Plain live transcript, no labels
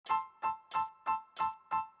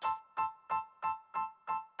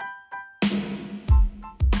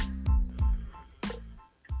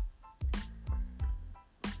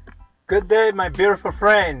Good day, my beautiful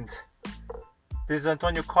friend. This is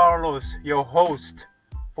Antonio Carlos, your host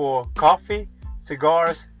for Coffee,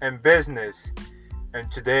 Cigars, and Business.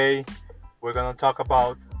 And today we're going to talk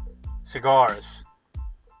about cigars.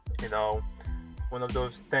 You know, one of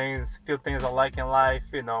those things, few things I like in life,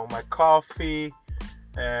 my coffee,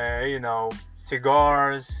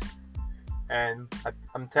 cigars. And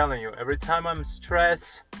I'm telling you, every time I'm stressed,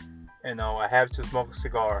 I have to smoke a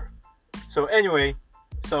cigar. So, anyway,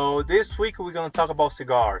 so this week we're gonna talk about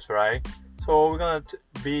cigars, right? So we're gonna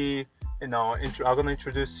be, I'm gonna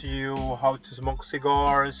introduce you how to smoke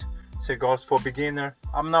cigars for beginner.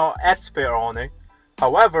 I'm not expert on it.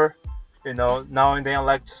 However, now and then I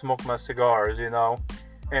like to smoke my cigars,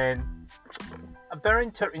 and a very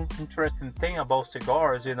interesting thing about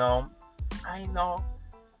cigars, I know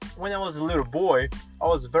when I was a little boy, I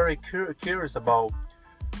was very curious about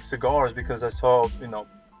cigars because I saw,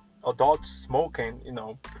 adults smoking,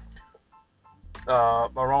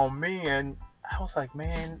 around me, and I was like,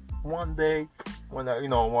 man, one day when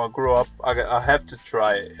I grow up, I have to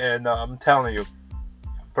try it. And I'm telling you,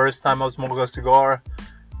 first time I smoked a cigar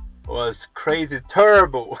was crazy,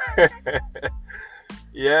 terrible.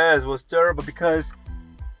 Yes, it was terrible because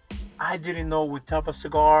I didn't know what type of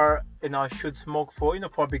cigar I should smoke for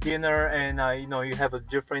a beginner, and you have a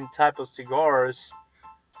different type of cigars,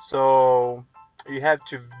 so you have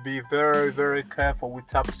to be very very careful with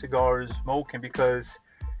type of cigars smoking because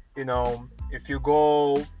if you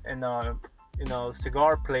go in a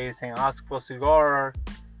cigar place and ask for a cigar,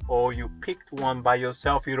 or you picked one by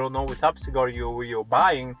yourself, you don't know what type of cigar you're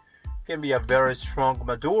buying, it can be a very strong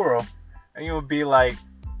Maduro, and you'll be like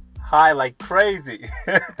high like crazy.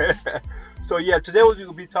 So yeah, today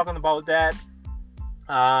we'll be talking about that,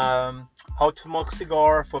 how to smoke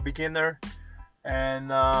cigar for beginner, and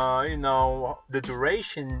the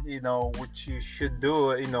duration, which you should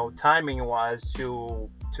do, timing wise to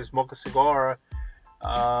smoke a cigar,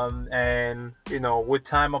 and what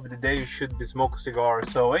time of the day you should be smoking a cigar.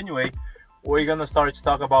 So anyway, we're gonna start to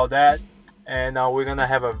talk about that, and we're gonna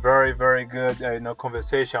have a very very good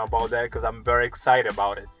conversation about that because I'm very excited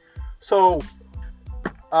about it. So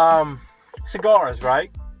cigars, right?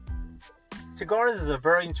 Cigars is a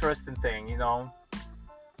very interesting thing,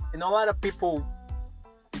 a lot of people,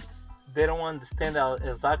 they don't understand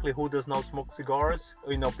exactly who does not smoke cigars.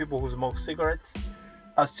 People who smoke cigarettes.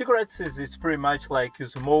 Cigarettes is pretty much like you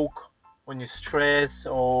smoke when you stress,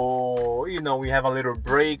 or we have a little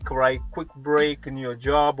break, right? Quick break in your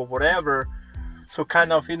job or whatever. So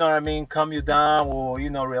kind of, calm you down, or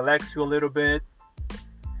relax you a little bit.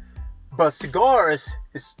 But cigars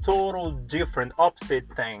is total different,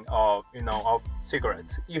 opposite thing of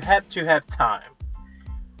cigarettes. You have to have time.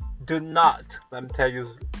 Do not, let me tell you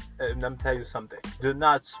something. Do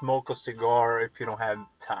not smoke a cigar if you don't have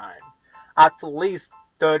time. At least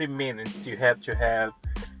 30 minutes you have to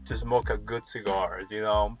smoke a good cigar,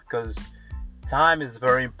 because time is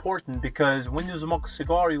very important. Because when you smoke a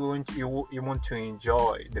cigar, you want to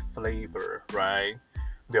enjoy the flavor, right?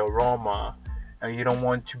 The aroma. And you don't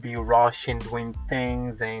want to be rushing doing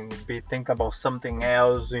things and be thinking about something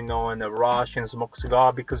else, in a rush and smoke a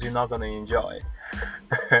cigar, because you're not gonna enjoy it.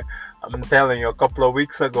 I'm telling you, a couple of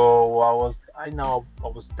weeks ago, I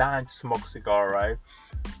was dying to smoke a cigar, right?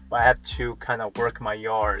 But I had to kind of work my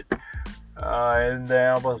yard, and then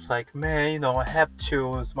I was like, man, I have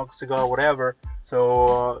to smoke a cigar, whatever.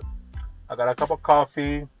 So I got a cup of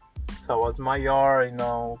coffee. So I was in my yard,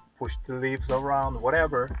 pushed the leaves around,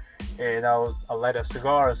 whatever. And I light a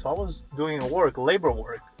cigar, so I was doing labor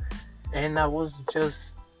work, and I was just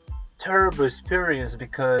terrible experience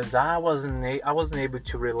because I wasn't able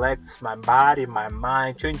to relax my body, my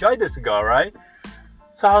mind, to enjoy the cigar, right?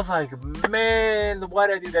 So I was like, man, why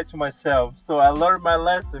did I do that to myself? So I learned my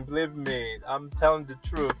lesson. Believe me, I'm telling the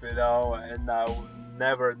truth, and I will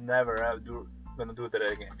never gonna do that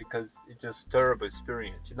again, because it's just terrible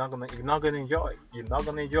experience. You're not gonna enjoy. You're not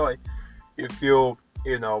gonna enjoy if you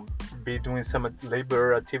be doing some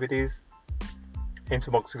labor activities and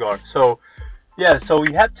smoke cigars. So yeah, so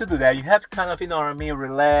you have to do that. You have to kind of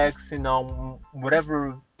relax,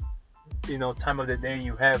 whatever time of the day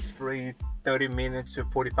you have free, 30 minutes to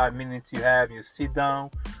 45 minutes you sit down,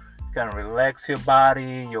 kind of relax your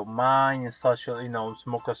body, your mind, and such,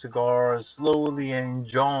 smoke a cigar slowly,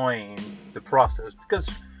 enjoying the process, because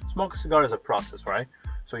smoke a cigar is a process, right?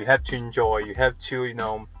 So you have to enjoy, you have to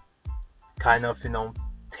kind of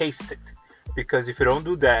taste it, because if you don't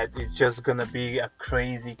do that, it's just gonna be a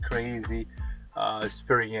crazy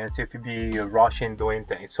experience if you be rushing doing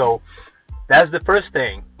things. So that's the first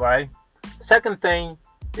thing, right? Second thing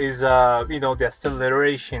is the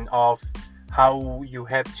acceleration of how you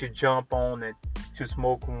have to jump on it to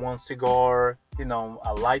smoke one cigar,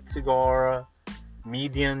 a light cigar,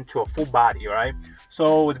 medium to a full body, right?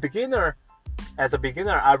 So as a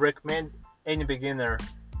beginner, I recommend any beginner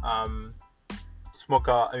um, smoke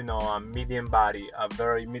a medium body, a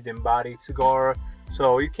very medium body cigar,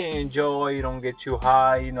 so you can enjoy. You don't get too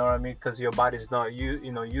high, you know what I mean, because your body's not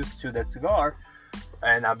used to that cigar.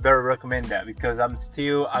 And I very recommend that because I'm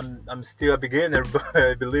still a beginner,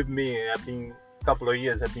 but believe me, I've been a couple of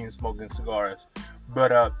years I've been smoking cigars.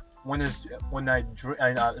 But when I drink,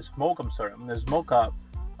 smoke, I'm sorry, when I smoke a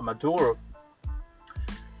Maduro,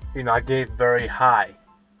 I get very high,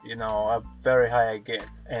 a very high I get,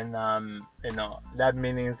 and that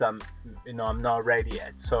means I'm not ready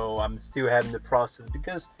yet, so I'm still having the process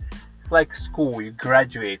because it's like school. You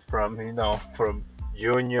graduate from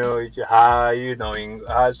junior to high, in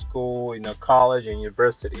high school, college and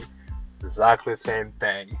university, exactly the same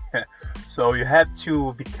thing. So you have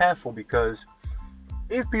to be careful because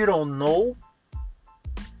if you don't know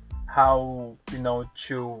how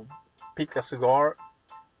to pick a cigar,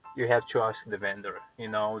 you have to ask the vendor.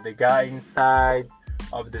 The guy inside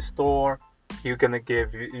of the store, he's gonna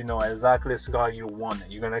give you, exactly the cigar you want.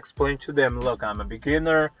 You're gonna explain to them, look, I'm a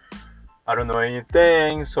beginner, I don't know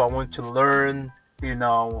anything, so I want to learn,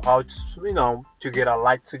 how to, to get a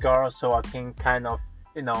light cigar, so I can kind of,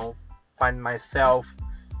 find myself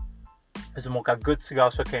smoke a good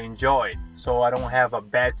cigar, so I can enjoy it, so I don't have a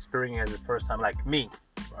bad experience the first time like me,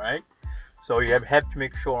 right? So you have to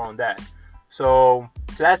make sure on that. So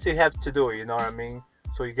that's what you have to do, you know what I mean?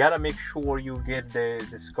 So you gotta make sure you get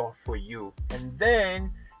the score for you, and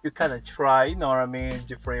then you kind of try, you know what I mean,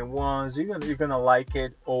 different ones. You're gonna like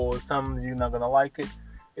it, or some you're not gonna like it,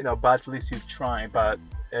 but at least you try. But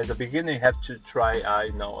as a beginner, you have to try,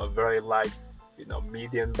 a very light,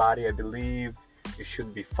 medium body. I believe you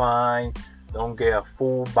should be fine. Don't get a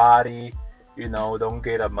full body, don't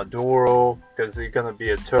get a Maduro because it's gonna be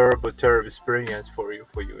a terrible experience for you.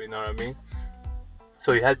 You know what I mean?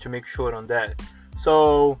 So you have to make sure on that.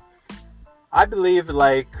 So I believe,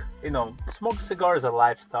 like, smoke cigar is a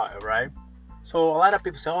lifestyle, right? So a lot of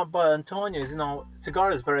people say, oh, but Antonio,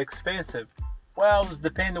 cigar is very expensive. Well, it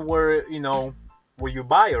depends on where you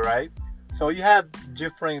buy it, right? So you have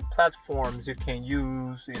different platforms you can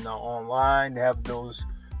use, online. They have those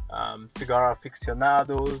cigar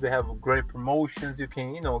aficionados. They have great promotions. You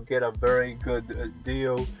can, get a very good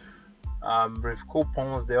deal with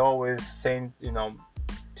coupons. They always send,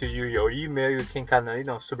 to you your email. You can kind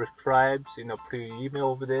of subscribe, put your email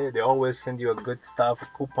over there. They always send you a good stuff,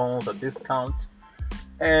 coupons, a discount,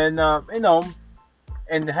 and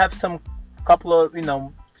and have some couple of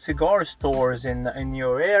cigar stores in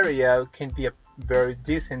your area can be a very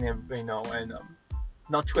decent, and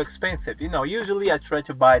not too expensive. Usually I try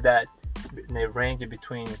to buy that in a range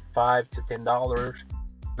between $5 to $10.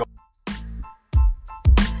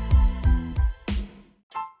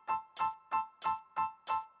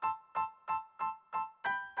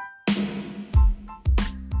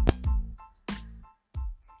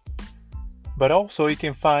 But also you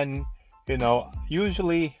can find,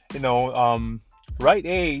 usually, Rite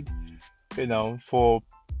Aid, for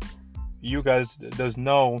you guys does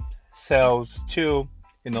know, sells too,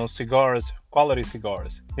 cigars, quality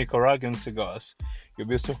cigars, Nicaraguan cigars. You'll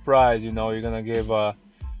be surprised, you're gonna give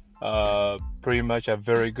pretty much a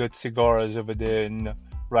very good cigars over there in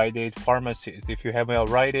Rite Aid pharmacies. If you have a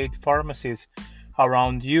Rite Aid pharmacies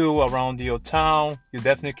around you, around your town, you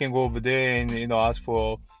definitely can go over there and ask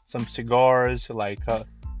for some cigars, like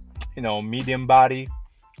medium body,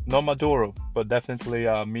 no Maduro, but definitely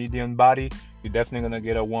a medium body. You're definitely gonna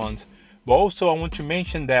get a ones. But also I want to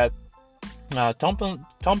mention that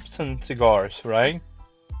Thompson cigars, right?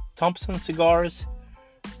 Thompson cigars,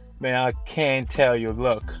 man, I can't tell you.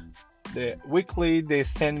 Look, weekly they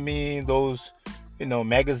send me those,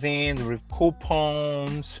 magazines with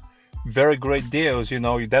coupons, very great deals. You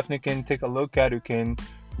definitely can take a look at it. You can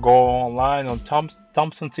go online on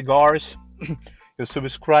Thompson cigars. You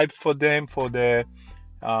subscribe for them for the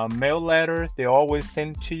mail letter. They always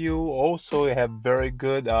send to you. Also, they have very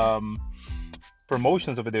good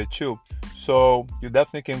promotions over there too. So you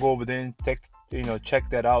definitely can go over there and check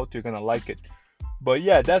that out. You're gonna like it. But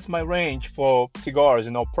yeah, that's my range for cigars,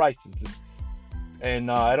 prices.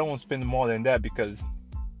 And I don't want to spend more than that because,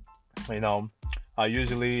 you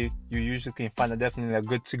usually can find definitely a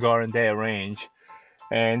good cigar in that range.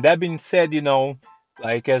 And that being said,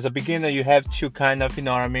 like as a beginner, you have to kind of, what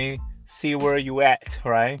I mean, see where you at,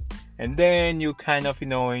 right? And then you kind of,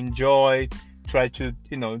 enjoy, try to,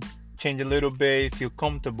 change a little bit, feel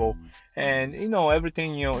comfortable, and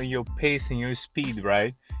everything, your pace and your speed,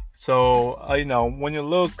 right? So when you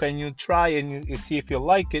look and you try and you see if you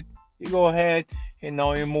like it, you go ahead, you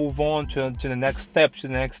move on to the next step, to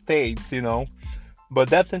the next stage, but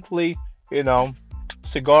definitely, you know,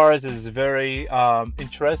 cigars is very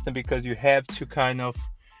interesting because you have to kind of,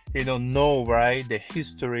 know, right, the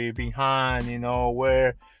history behind,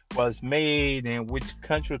 where was made and which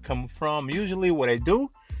country come from. Usually, what I do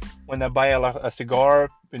when I buy a cigar,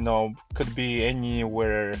 could be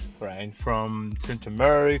anywhere, right, from Central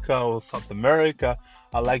America or South America.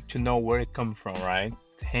 I like to know where it come from, right?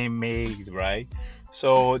 It's handmade, right?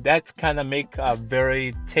 So that's kind of make a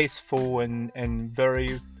very tasteful and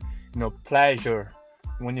very, pleasure.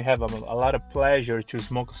 When you have a lot of pleasure to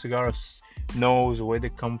smoke cigars, knows where they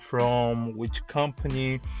come from, which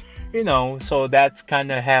company, so that's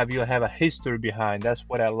kind of you have a history behind. That's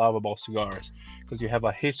what I love about cigars, because you have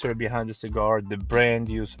a history behind the cigar, the brand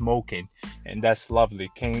you're smoking, and that's lovely.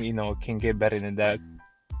 Can get better than that.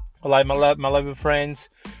 All right, my lovely friends,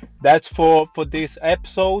 that's for this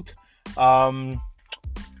episode. um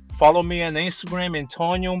Follow me on Instagram,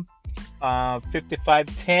 Antonio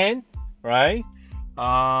 5510, right?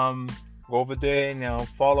 um Go over there and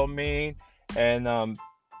follow me, and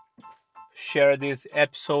share this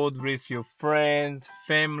episode with your friends,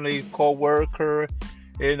 family, co-worker,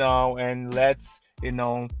 and let's,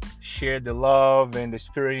 share the love and the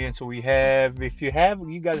experience we have. If you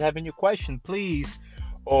guys have any question, please,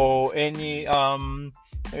 or any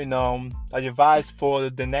advice for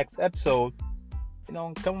the next episode,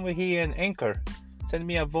 come over here and anchor. Send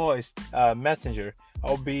me a voice messenger.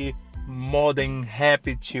 I'll be more than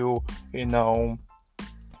happy to,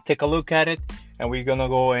 take a look at it, and we're gonna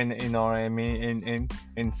go and what I mean,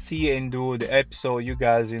 and see and do the episode you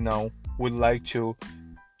guys would like to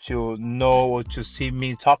know or to see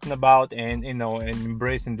me talking about, and and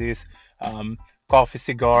embracing this coffee,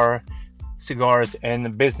 cigars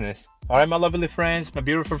and business. All right, my lovely friends, my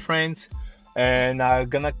beautiful friends, and I'm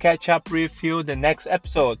gonna catch up with you the next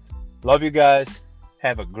episode. Love you guys.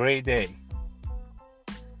 Have a great day.